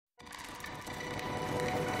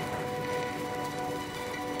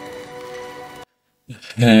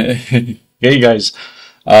Hey guys,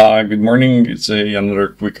 good morning. It's another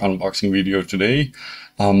quick unboxing video today.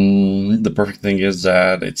 The perfect thing is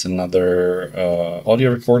that it's another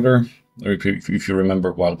audio recorder. If you remember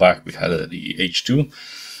a while back, we had the H2,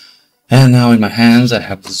 and now in my hands I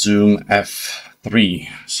have the Zoom F3.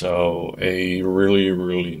 So a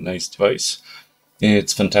really nice device.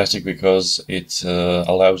 It's fantastic because it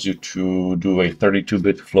allows you to do a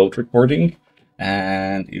 32-bit float recording,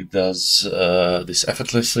 and it does this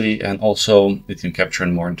effortlessly, and also it can capture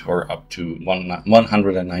and monitor up to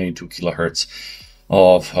 192 kilohertz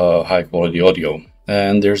of high quality audio.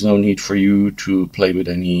 And there's no need for you to play with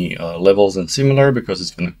any levels and similar, because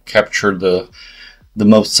it's going to capture the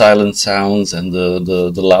most silent sounds and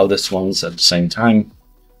the loudest ones at the same time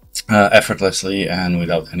effortlessly and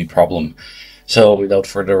without any problem. So without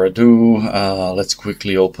further ado, let's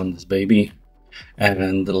quickly open this baby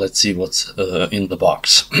and let's see what's in the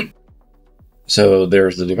box. So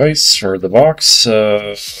there's the device or the box.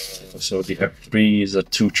 So the F3 is a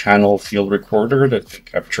 2-channel field recorder that can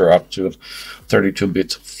capture up to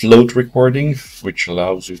 32-bit float recording, which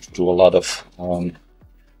allows you to do a lot of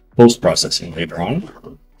post-processing later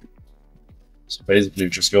on. So basically you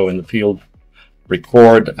just go in the field,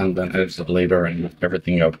 record, and then edit it later and get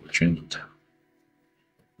everything out which you need.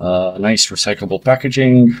 Nice recyclable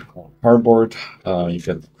packaging, cardboard. You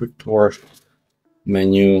get the quick tour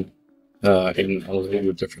menu in a little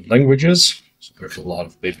bit different languages. So there's a lot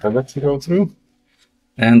of paperwork to go through.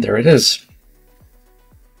 And there it is.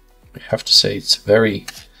 I have to say it's very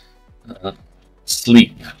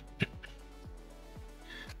sleek.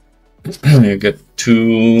 You get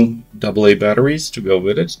 2 AA batteries to go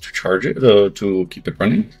with it, to charge it, to keep it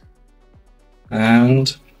running.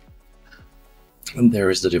 And there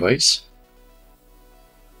is the device.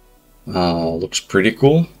 Looks pretty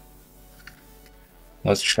cool.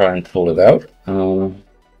 Let's try and pull it out.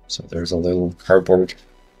 So there's a little cardboard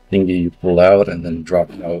thingy you pull out and then drop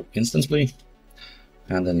it out instantly.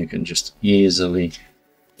 And then you can just easily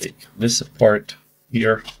take this apart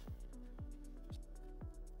here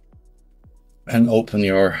and open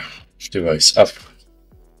your device up.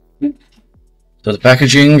 So the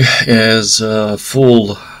packaging is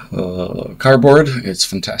full cardboard. It's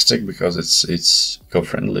fantastic because it's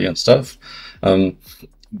eco-friendly and stuff.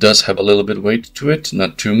 Does have a little bit weight to it,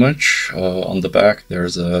 not too much. On the back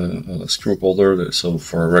there's a screw holder, so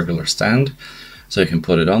for a regular stand, so you can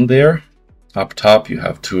put it on there. Up top you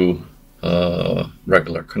have 2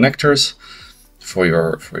 regular connectors for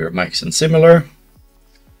your mics and similar.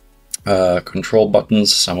 Control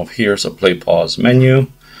buttons, some of here, so play, pause, menu.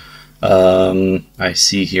 I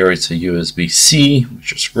see here it's a USB-C,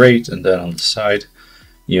 which is great, and then on the side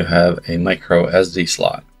you have a micro SD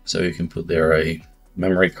slot, so you can put there a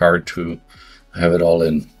memory card to have it all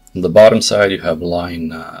in. On the bottom side you have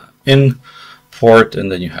line in port, and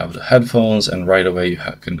then you have the headphones, and right away you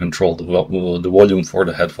can control the volume for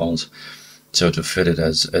the headphones, so to fit it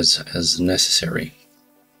as necessary.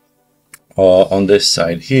 On this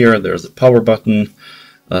side here there's the power button,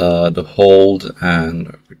 the hold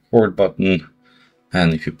and record button,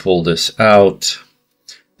 and if you pull this out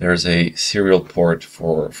there's a serial port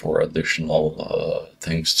for additional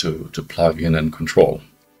things to plug in and control.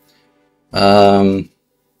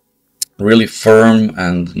 Really firm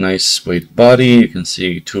and nice weight body. You can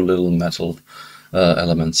see 2 little metal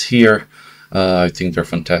elements here. I think they're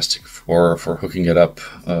fantastic for hooking it up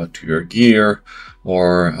to your gear,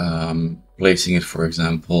 or placing it, for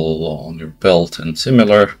example, on your belt and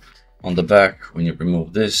similar. On the back, when you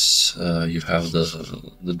remove this, you have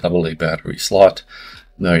the AA battery slot.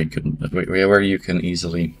 There you can, where you can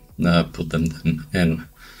easily put them in.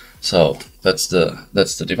 So that's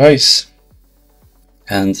the device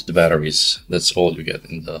and the batteries. That's all you get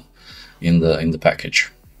in the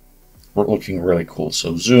package. We're looking really cool.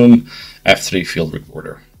 So Zoom F3 field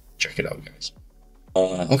recorder. Check it out, guys.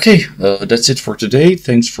 Okay, that's it for today.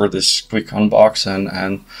 Thanks for this quick unbox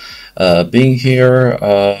and being here.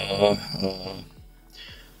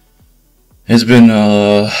 It's been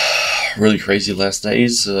really crazy last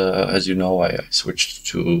days. As you know, I switched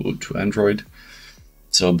to Android,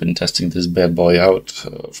 so I've been testing this bad boy out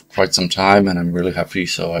for quite some time, and I'm really happy.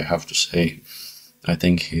 So I have to say, I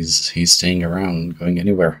think he's staying around, going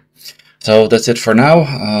anywhere. So that's it for now.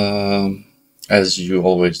 As you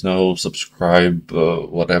always know, subscribe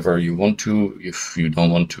whatever you want to. If you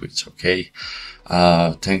don't want to, it's okay.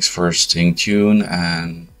 Thanks for staying tuned,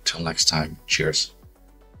 and till next time, cheers.